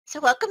So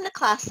welcome to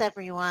class,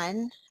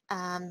 everyone.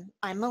 I'm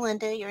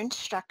Melinda, your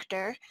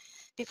instructor.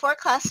 Before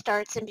class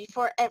starts and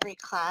before every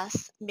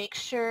class, make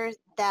sure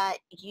that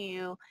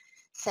you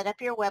set up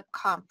your web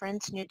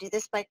conference, and you do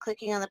this by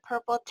clicking on the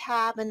purple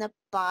tab in the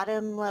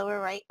bottom lower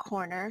right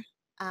corner.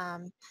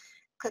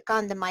 Click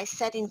on the My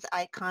Settings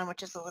icon,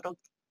 which is a little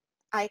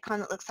icon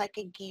that looks like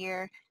a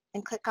gear,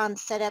 and click on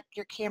Set Up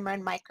Your Camera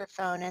and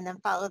Microphone, and then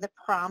follow the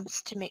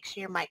prompts to make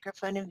sure your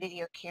microphone and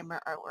video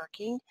camera are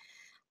working.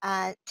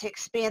 To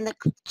expand the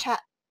chat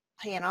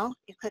panel,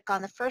 you click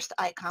on the first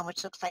icon,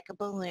 which looks like a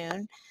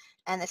balloon,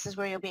 and this is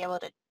where you'll be able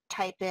to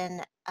type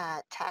in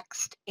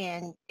text.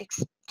 And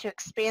to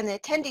expand the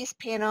attendees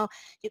panel,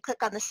 you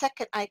click on the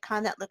second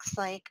icon that looks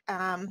like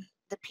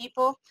the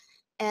people,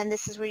 and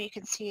this is where you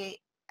can see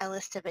a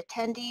list of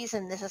attendees,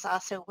 and this is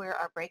also where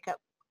our breakout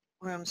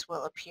rooms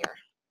will appear.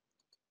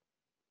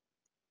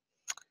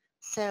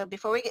 So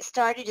before we get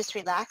started, just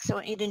relax. I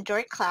want you to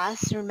enjoy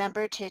class.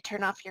 Remember to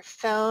turn off your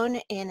phone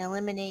and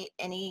eliminate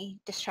any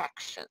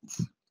distractions.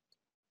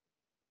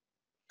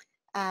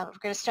 We're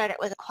going to start it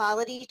with a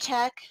quality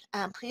check.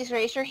 Please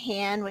raise your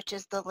hand, which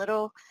is the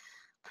little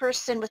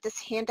person with this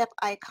hand up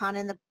icon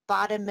in the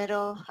bottom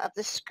middle of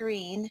the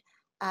screen.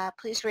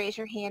 Please raise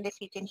your hand if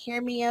you can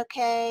hear me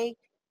okay,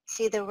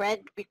 see the red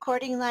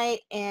recording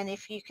light, and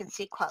if you can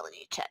see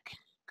quality check.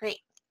 Great.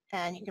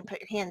 And you can put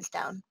your hands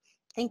down.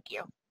 Thank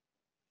you.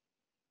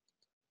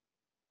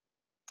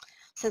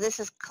 So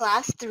this is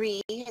class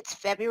 3. It's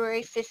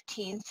February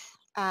 15th,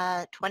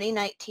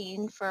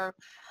 2019 for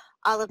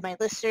all of my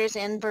listeners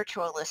and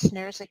virtual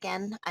listeners.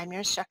 Again, I'm your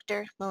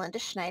instructor, Melinda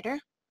Schneider.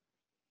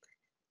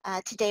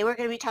 Today we're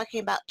going to be talking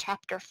about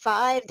Chapter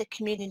 5, The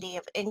Community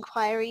of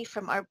Inquiry,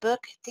 from our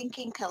book,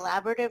 Thinking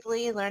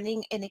Collaboratively,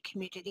 Learning in a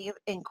Community of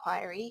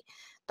Inquiry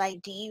by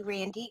D.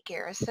 Randy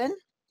Garrison.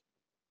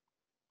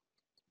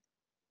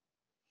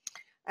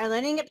 Our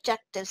learning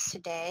objectives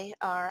today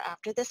are,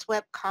 after this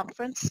web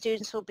conference,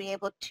 students will be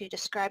able to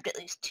describe at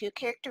least 2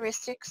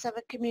 characteristics of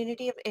a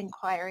community of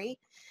inquiry,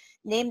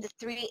 name the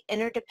 3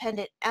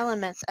 interdependent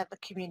elements of a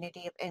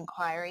community of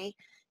inquiry,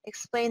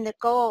 explain the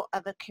goal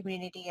of a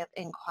community of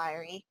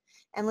inquiry,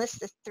 and list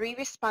the 3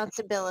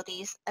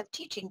 responsibilities of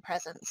teaching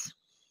presence.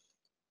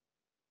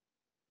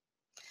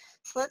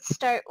 So let's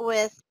start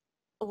with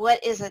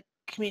what is a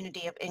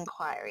community of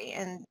inquiry.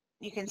 And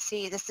you can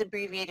see this is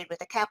abbreviated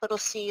with a capital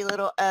C,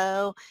 little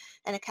o,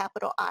 and a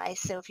capital I.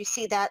 So if you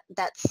see that,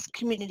 that's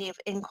community of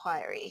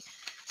inquiry.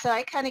 So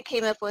I kind of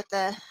came up with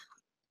a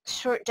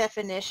short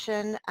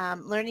definition: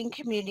 learning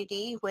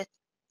community with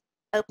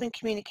open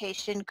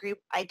communication, group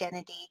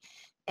identity,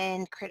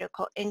 and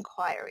critical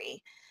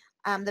inquiry.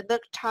 The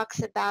book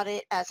talks about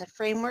it as a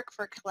framework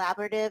for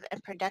collaborative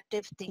and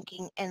productive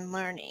thinking and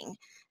learning.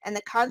 And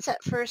the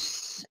concept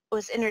first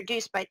was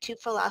introduced by 2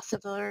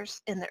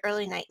 philosophers in the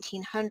early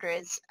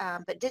 1900s,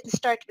 but didn't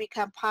start to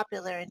become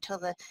popular until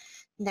the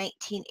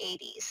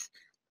 1980s.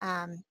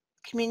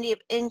 Community of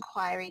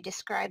inquiry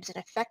describes an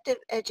effective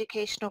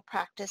educational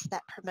practice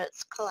that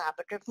promotes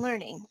collaborative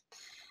learning.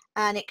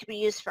 And it can be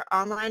used for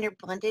online or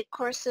blended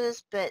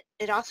courses, but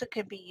it also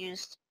can be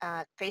used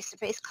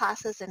face-to-face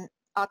classes and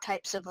all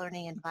types of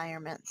learning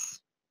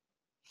environments.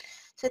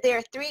 So there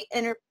are 3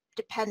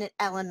 interdependent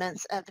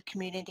elements of the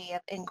community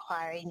of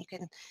inquiry, and you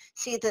can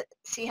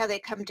see how they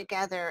come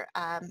together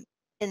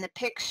in the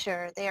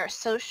picture. They are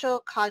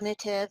social,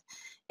 cognitive,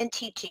 and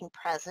teaching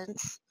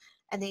presence,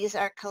 and these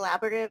are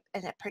collaborative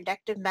and a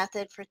productive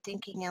method for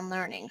thinking and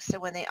learning. So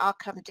when they all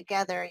come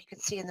together, you can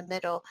see in the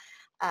middle,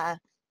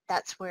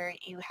 that's where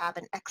you have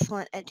an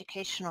excellent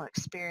educational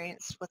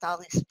experience with all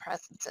these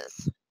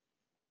presences.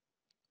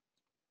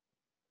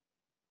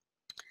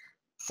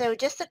 So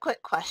just a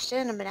quick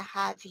question. I'm going to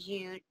have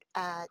you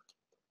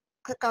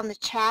click on the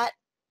chat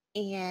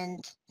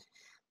and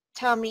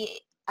tell me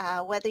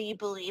whether you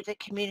believe the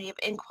community of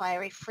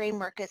inquiry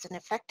framework is an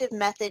effective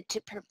method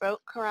to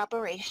promote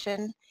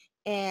corroboration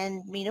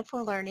and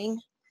meaningful learning,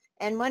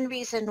 and one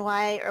reason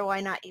why or why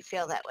not you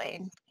feel that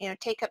way.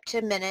 Take up to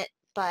a minute,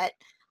 but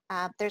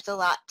there's a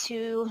lot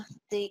to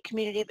the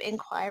community of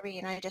inquiry,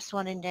 and I just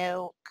want to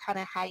know kind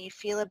of how you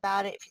feel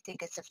about it, if you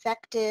think it's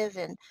effective,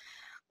 and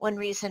one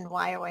reason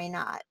why or why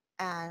not.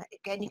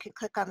 Again, you can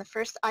click on the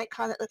first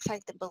icon that looks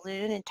like the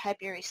balloon and type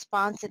your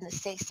response in the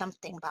Say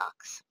Something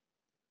box.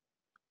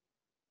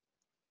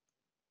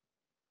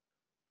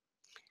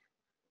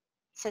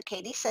 So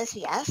Katie says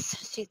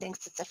yes, she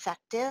thinks it's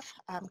effective.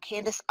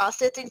 Candace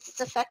also thinks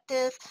it's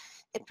effective.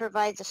 It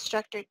provides a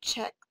structured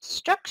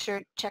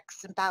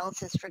checks and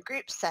balances for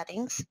group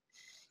settings.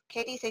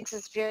 Katie thinks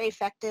it's very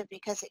effective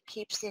because it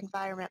keeps the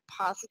environment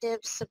positive,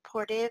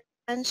 supportive,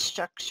 and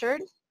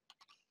structured.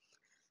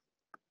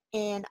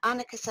 And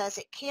Annika says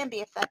it can be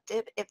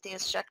effective if the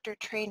instructor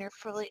trainer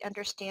fully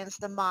understands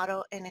the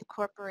model and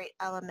incorporate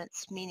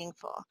elements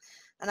meaningful.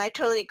 And I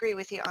totally agree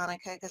with you,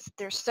 Annika, because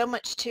there's so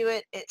much to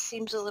it. It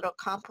seems a little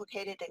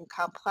complicated and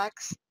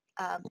complex.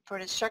 For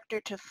an instructor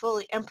to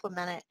fully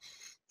implement it,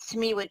 to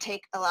me, would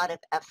take a lot of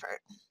effort,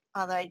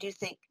 although I do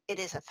think it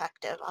is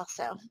effective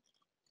also.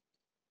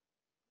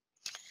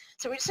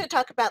 So we're just going to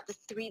talk about the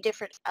three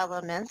different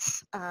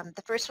elements.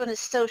 The first one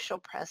is social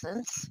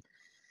presence.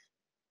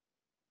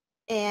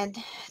 And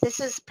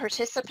this is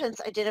participants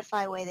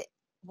identify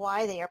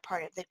why they are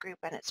part of the group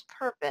and its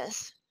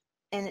purpose.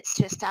 And it's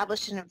to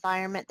establish an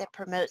environment that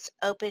promotes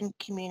open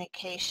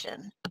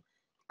communication.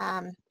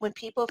 When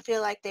people feel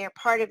like they are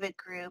part of a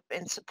group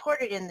and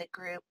supported in the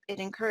group, it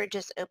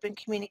encourages open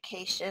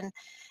communication,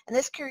 and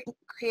this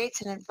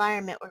creates an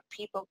environment where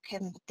people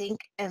can think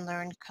and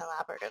learn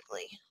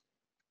collaboratively.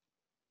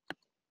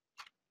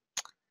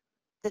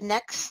 The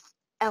next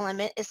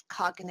element is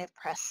cognitive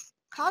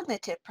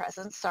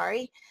presence.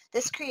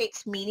 This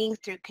creates meaning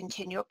through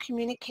continual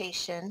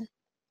communication,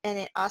 and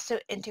it also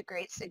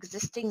integrates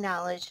existing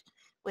knowledge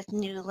with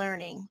new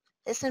learning.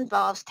 This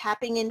involves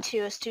tapping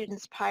into a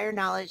student's prior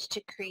knowledge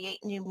to create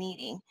new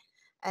meaning,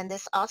 and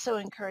this also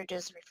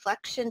encourages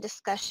reflection,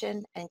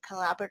 discussion, and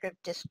collaborative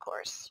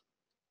discourse.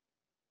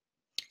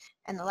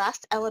 And the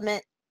last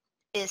element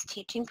is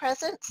teaching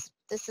presence.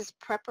 This is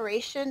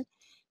preparation,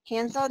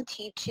 hands-on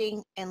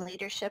teaching, and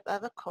leadership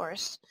of a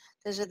course.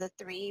 Those are the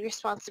three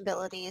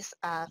responsibilities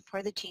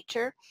for the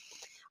teacher.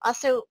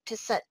 Also, to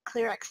set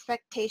clear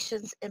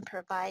expectations and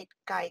provide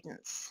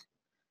guidance.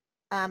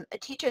 A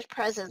teacher's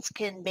presence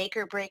can make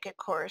or break a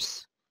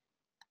course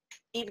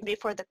even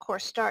before the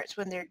course starts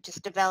when they're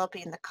just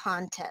developing the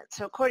content.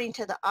 So according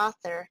to the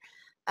author,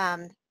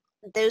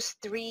 those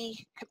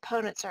three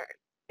components are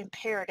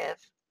imperative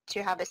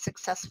to have a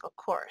successful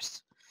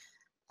course.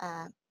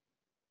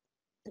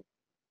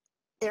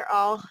 They're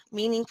all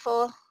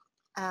meaningful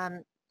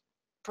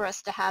for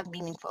us to have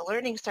meaningful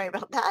learning. Sorry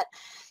about that.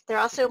 They're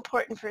also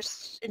important for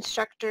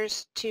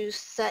instructors to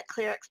set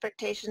clear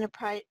expectations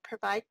and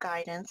provide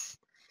guidance.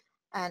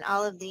 And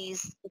all of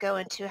these go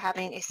into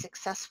having a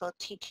successful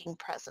teaching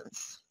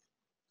presence.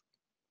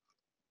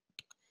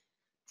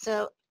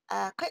 So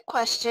quick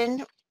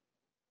question,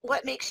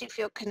 what makes you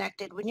feel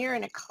connected when you're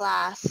in a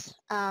class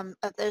of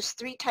those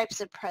three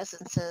types of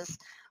presences?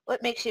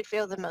 What makes you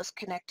feel the most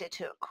connected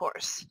to a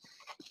course?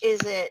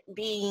 Is it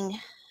being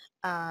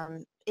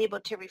able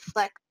to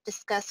reflect,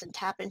 discuss, and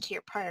tap into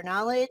your prior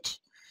knowledge,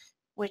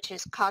 which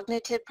is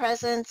cognitive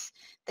presence,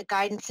 the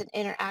guidance and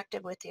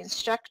interactive with the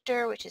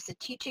instructor, which is the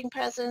teaching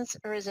presence,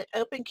 or is it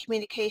open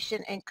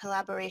communication and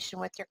collaboration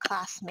with your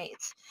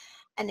classmates?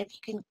 And if you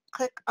can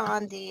click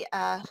on the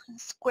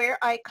square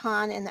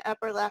icon in the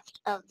upper left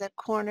of the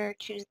corner,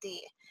 choose the,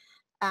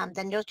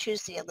 then you'll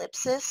choose the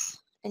ellipsis,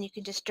 and you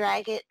can just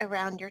drag it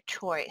around your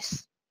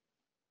choice.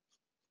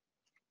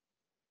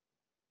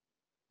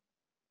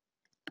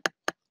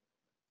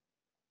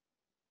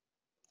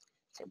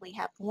 So we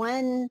have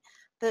one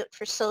vote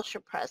for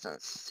social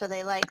presence, so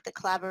they like the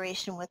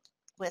collaboration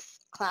with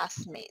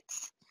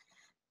classmates.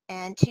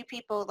 And two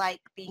people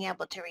like being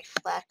able to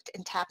reflect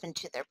and tap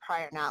into their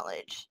prior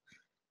knowledge.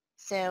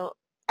 So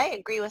I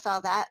agree with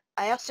all that.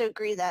 I also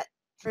agree that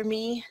for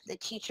me, the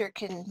teacher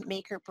can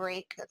make or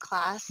break a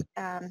class,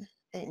 and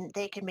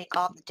they can make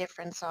all the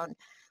difference on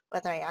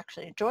whether I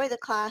actually enjoy the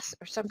class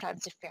or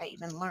sometimes if I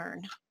even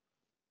learn.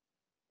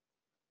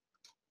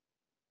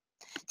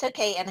 It's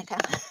okay, Annika.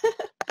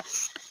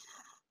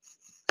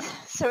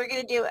 So we're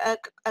going to do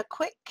a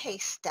quick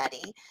case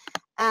study.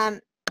 And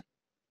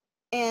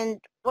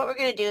what we're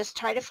going to do is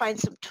try to find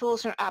some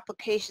tools or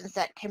applications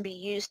that can be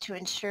used to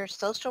ensure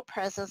social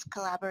presence,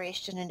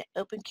 collaboration, and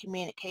open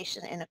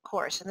communication in a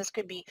course. And this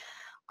could be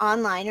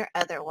online or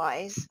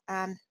otherwise.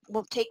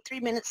 We'll take 3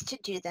 minutes to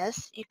do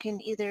this. You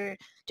can either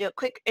do a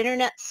quick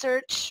internet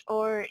search,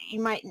 or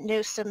you might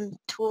know some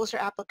tools or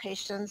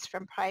applications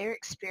from prior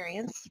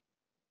experience.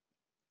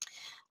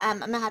 I'm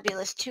going to have you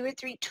list 2 or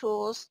 3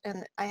 tools,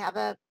 and I have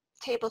a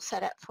table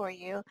set up for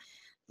you.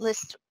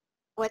 List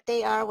what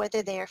they are,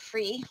 whether they are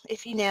free,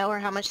 if you know, or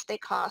how much they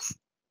cost,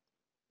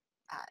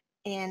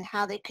 and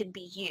how they could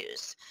be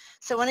used.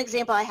 So one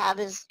example I have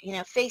is,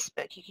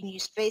 Facebook. You can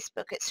use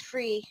Facebook. It's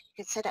free. You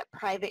can set up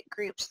private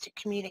groups to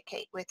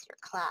communicate with your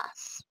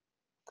class.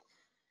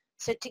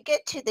 So to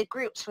get to the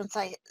groups, once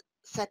I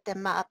set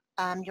them up,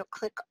 you'll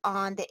click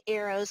on the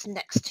arrows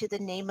next to the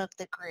name of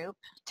the group.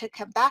 To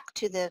come back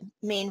to the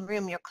main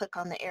room, you'll click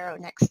on the arrow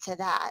next to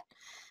that.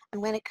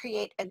 I'm going to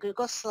create a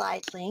Google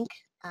Slide link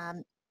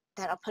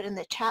that I'll put in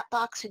the chat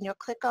box, and you'll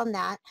click on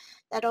that.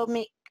 That'll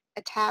make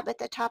a tab at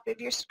the top of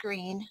your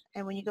screen,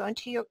 and when you go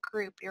into your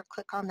group, you'll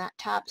click on that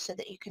tab so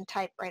that you can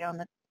type right on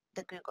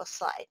the Google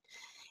Slide.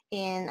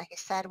 And like I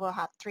said, we'll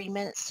have 3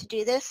 minutes to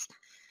do this.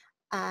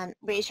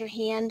 Raise your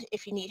hand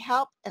if you need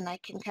help, and I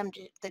can come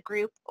to the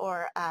group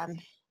or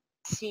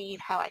see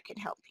how I can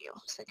help you.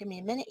 So give me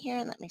a minute here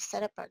and let me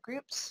set up our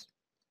groups.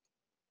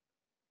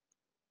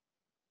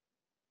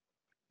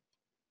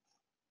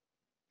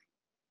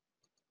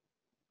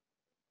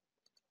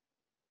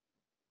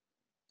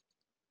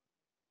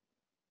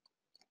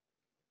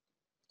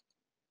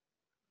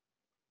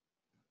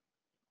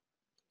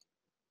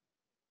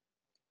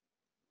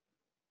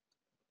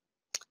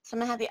 So I'm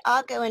going to have you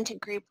all go into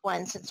group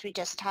 1 since we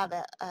just have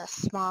a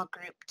small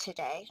group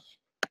today.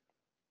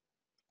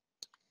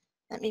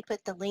 Let me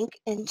put the link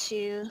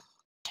into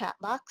chat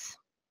box.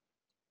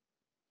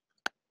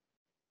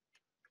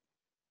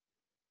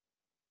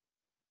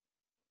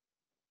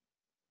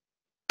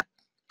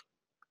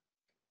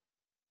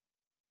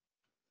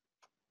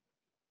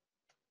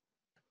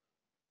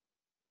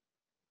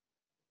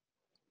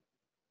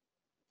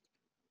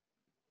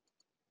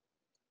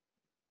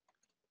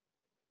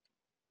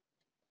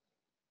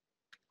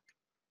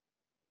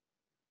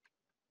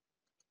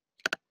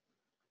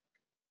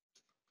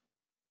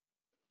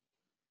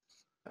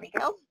 we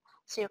go.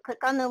 So you'll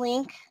click on the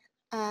link,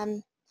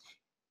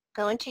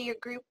 go into your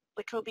group,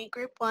 which will be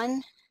group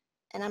 1,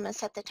 and I'm going to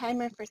set the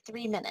timer for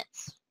 3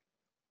 minutes.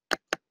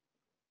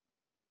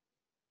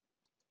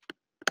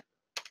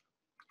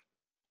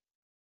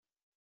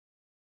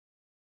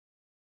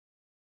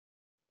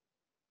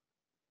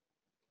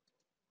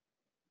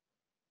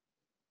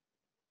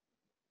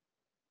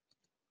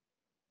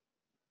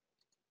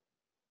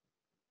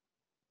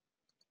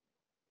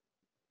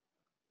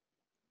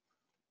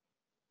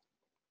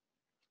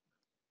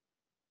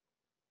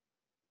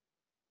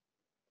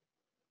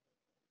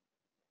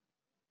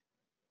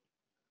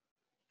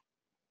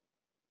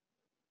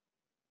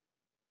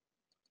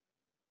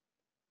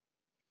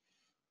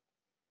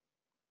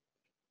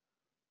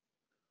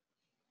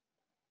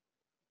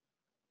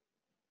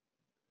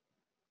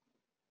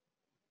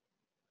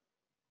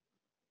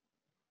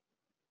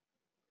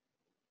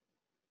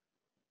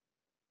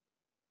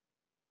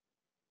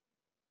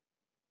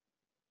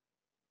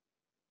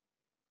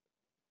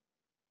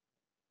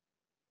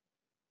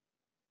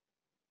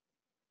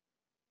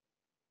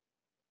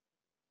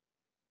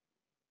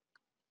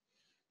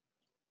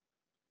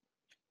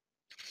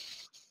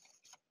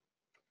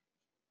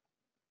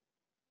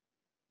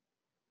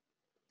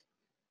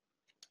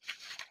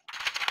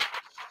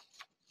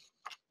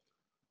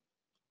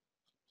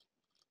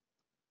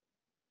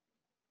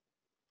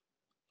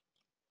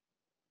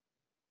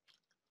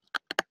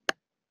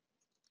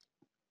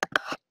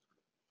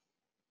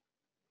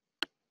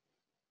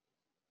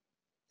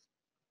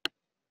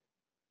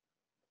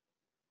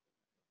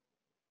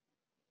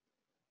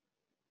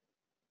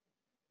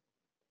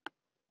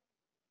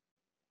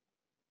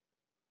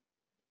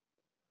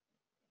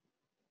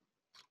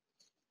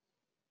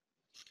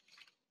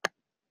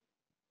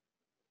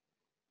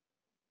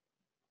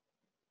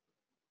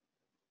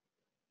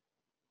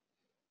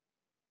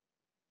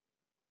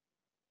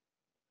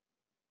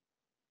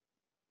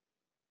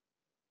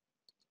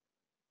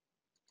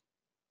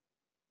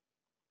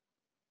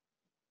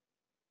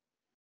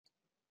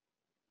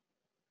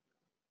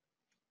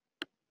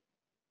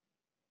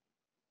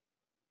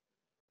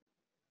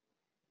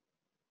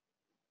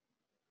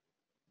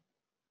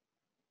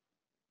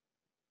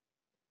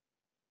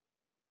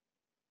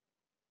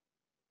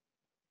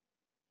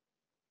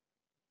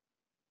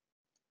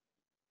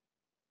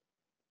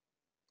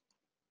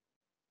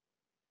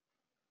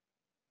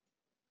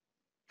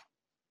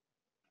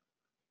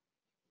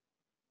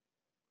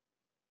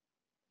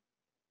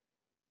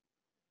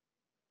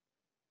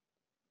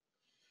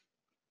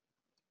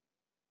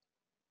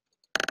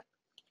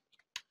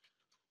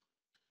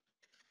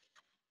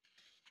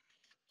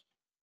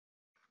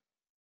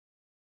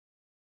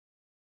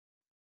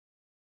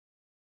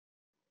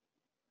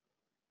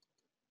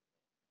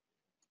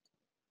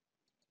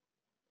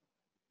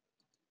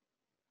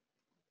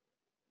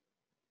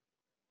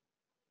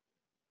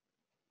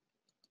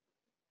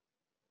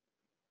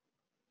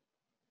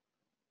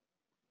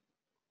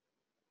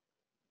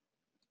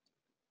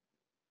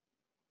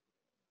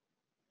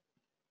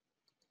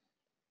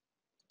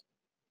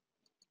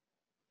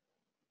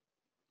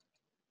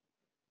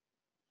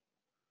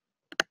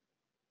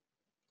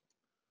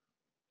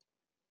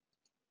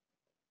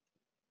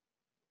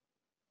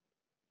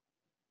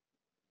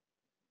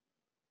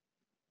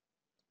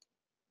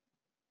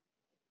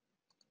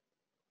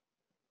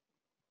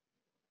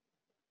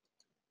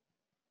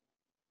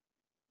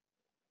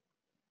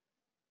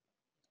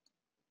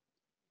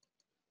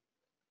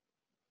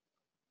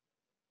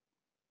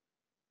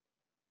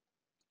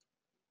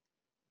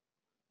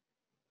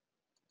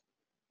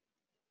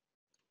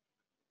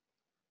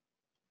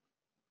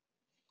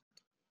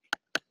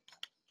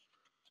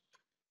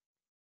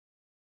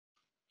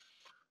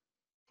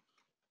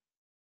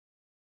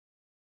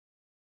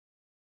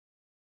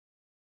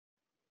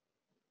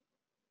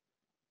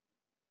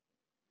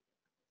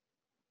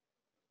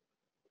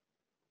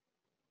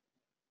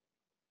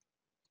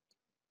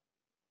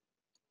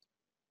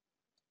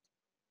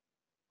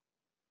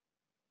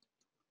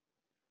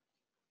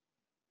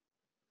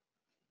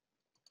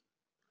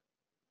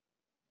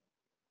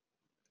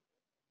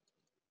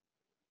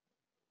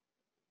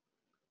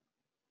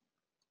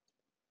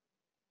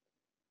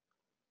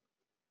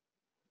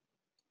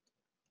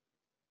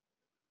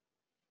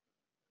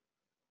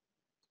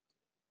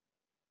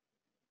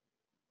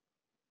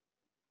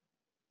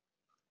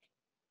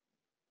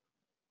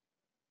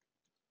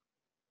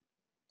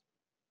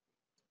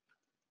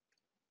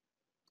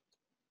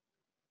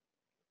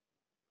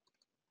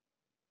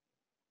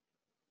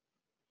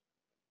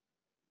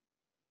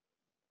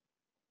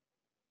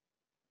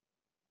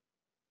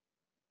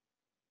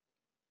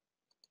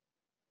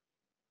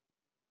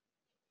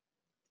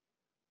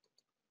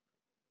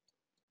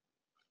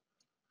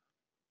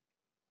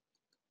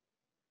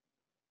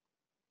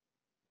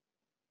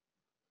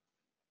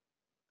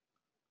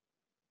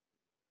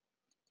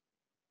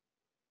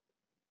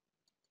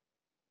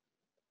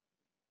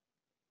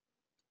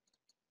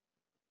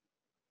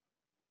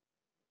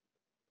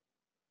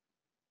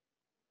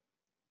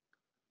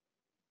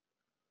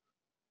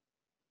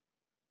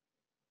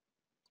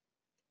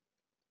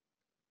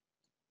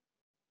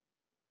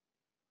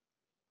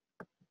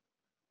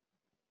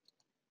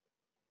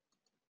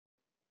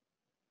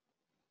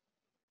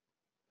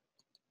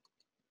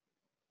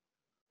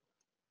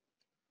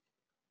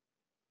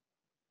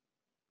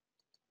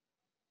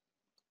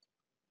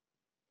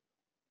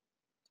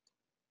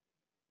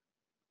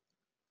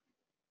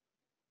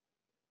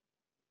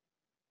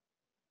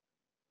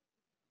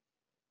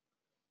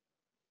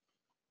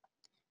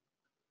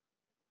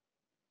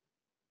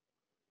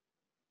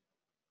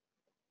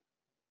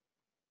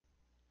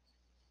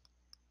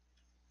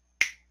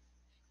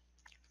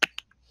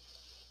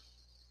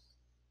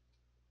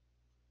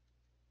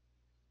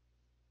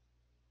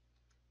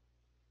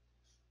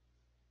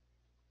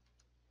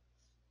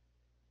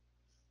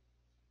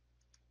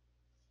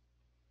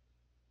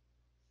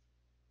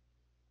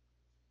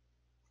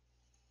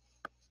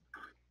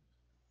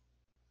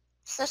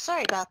 So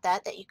sorry about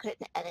that you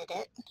couldn't edit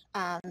it.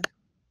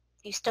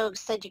 You still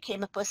said you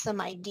came up with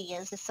some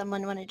ideas. Does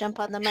someone want to jump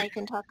on the mic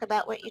and talk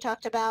about what you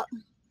talked about?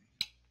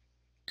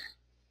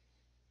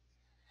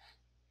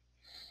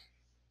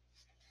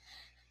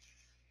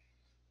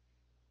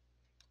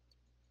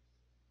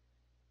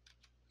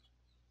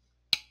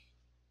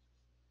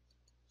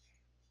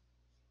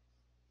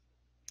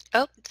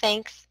 Oh,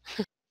 thanks.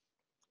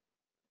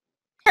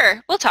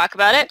 Sure, we'll talk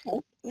about it.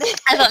 Okay.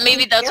 I thought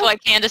maybe that's you. why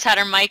Candace had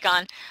her mic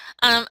on.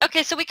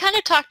 Okay, so we kind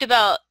of talked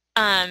about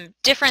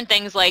different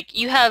things, like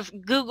you have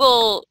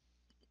Google,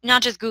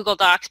 not just Google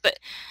Docs, but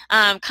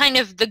kind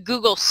of the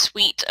Google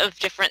suite of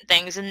different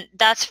things, and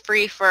that's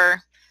free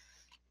for,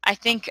 I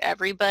think,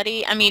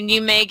 everybody. I mean,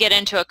 you may get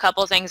into a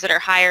couple things that are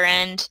higher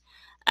end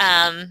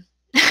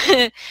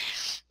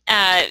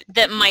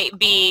that might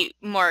be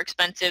more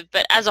expensive,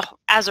 but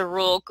as a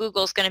rule,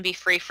 Google's going to be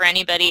free for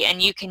anybody,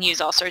 and you can use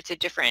all sorts of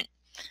different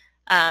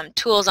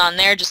tools on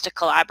there just to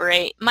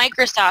collaborate.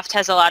 Microsoft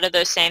has a lot of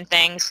those same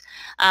things.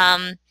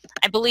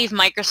 I believe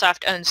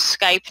Microsoft owns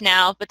Skype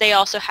now, but they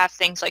also have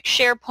things like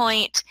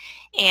SharePoint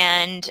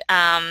and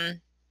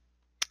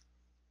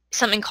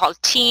something called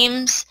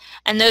Teams,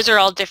 and those are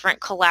all different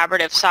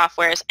collaborative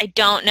softwares. I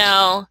don't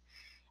know,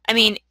 I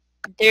mean,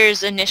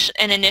 there's an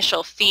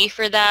initial fee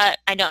for that.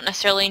 I don't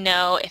necessarily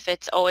know if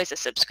it's always a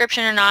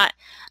subscription or not,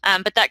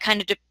 but that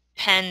kind of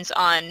depends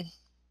on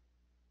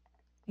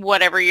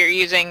whatever you're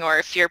using, or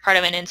if you're part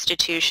of an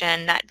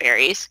institution, that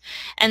varies.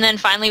 And then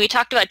finally, we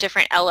talked about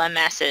different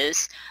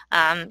LMSs.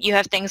 You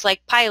have things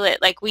like Pilot,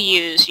 like we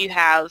use. You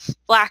have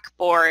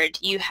Blackboard.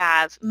 You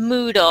have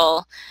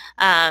Moodle.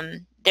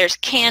 There's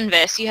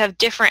Canvas. You have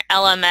different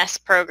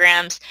LMS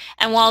programs.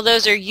 And while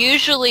those are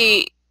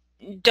usually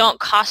don't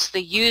cost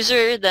the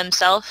user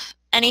themselves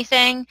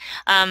anything,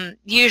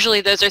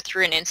 usually those are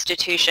through an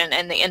institution,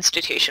 and the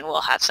institution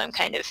will have some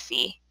kind of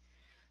fee.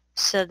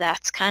 So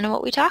that's kind of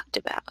what we talked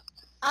about.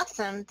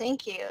 Awesome,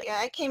 thank you. Yeah,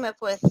 I came up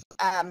with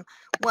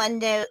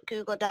OneNote,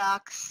 Google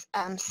Docs,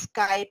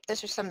 Skype.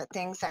 Those are some of the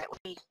things that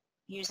we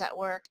use at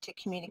work to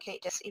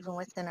communicate just even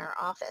within our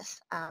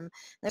office.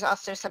 There's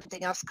also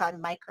something else called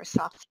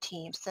Microsoft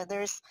Teams. So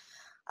there's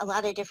a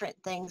lot of different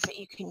things that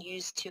you can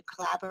use to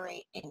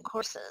collaborate in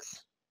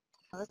courses.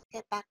 Let's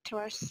get back to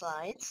our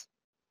slides.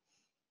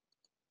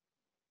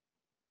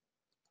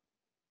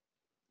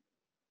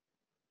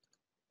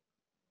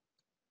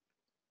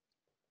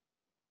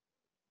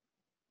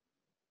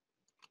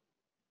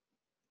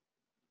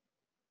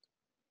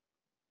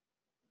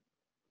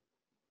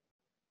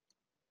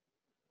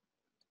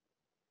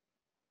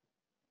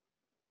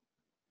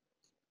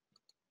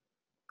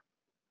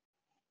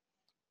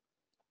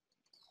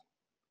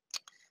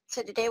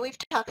 So today we've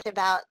talked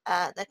about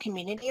the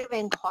community of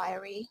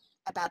inquiry,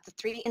 about the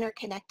 3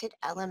 interconnected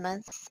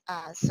elements,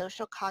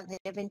 social,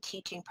 cognitive, and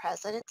teaching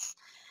precedents,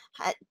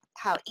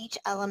 how each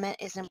element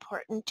is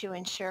important to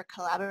ensure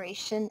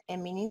collaboration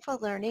and meaningful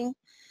learning.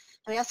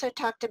 We also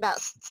talked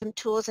about some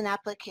tools and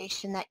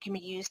application that can be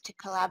used to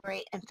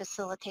collaborate and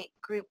facilitate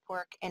group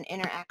work and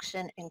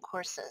interaction in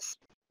courses.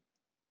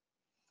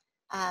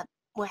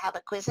 We'll have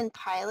a quiz and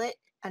pilot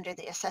under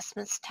the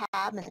Assessments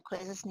tab, and the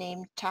quiz is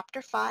named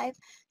Chapter 5.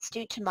 It's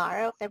due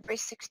tomorrow, February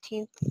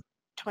 16th,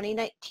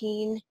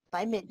 2019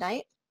 by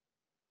midnight.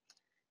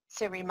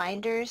 So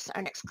reminders,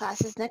 our next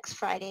class is next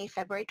Friday,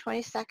 February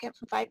 22nd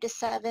from 5 to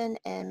 7,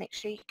 and make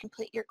sure you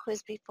complete your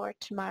quiz before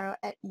tomorrow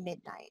at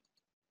midnight.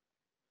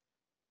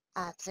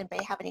 Does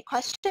anybody have any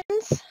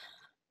questions?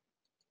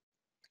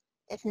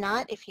 If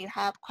not, if you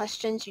have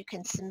questions, you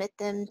can submit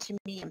them to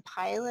me in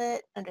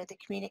Pilot under the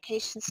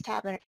Communications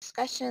tab under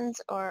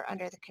Discussions, or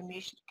under the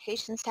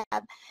Communications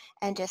tab,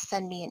 and just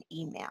send me an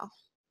email.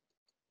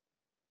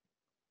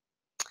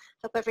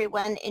 Hope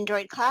everyone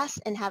enjoyed class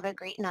and have a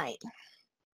great night.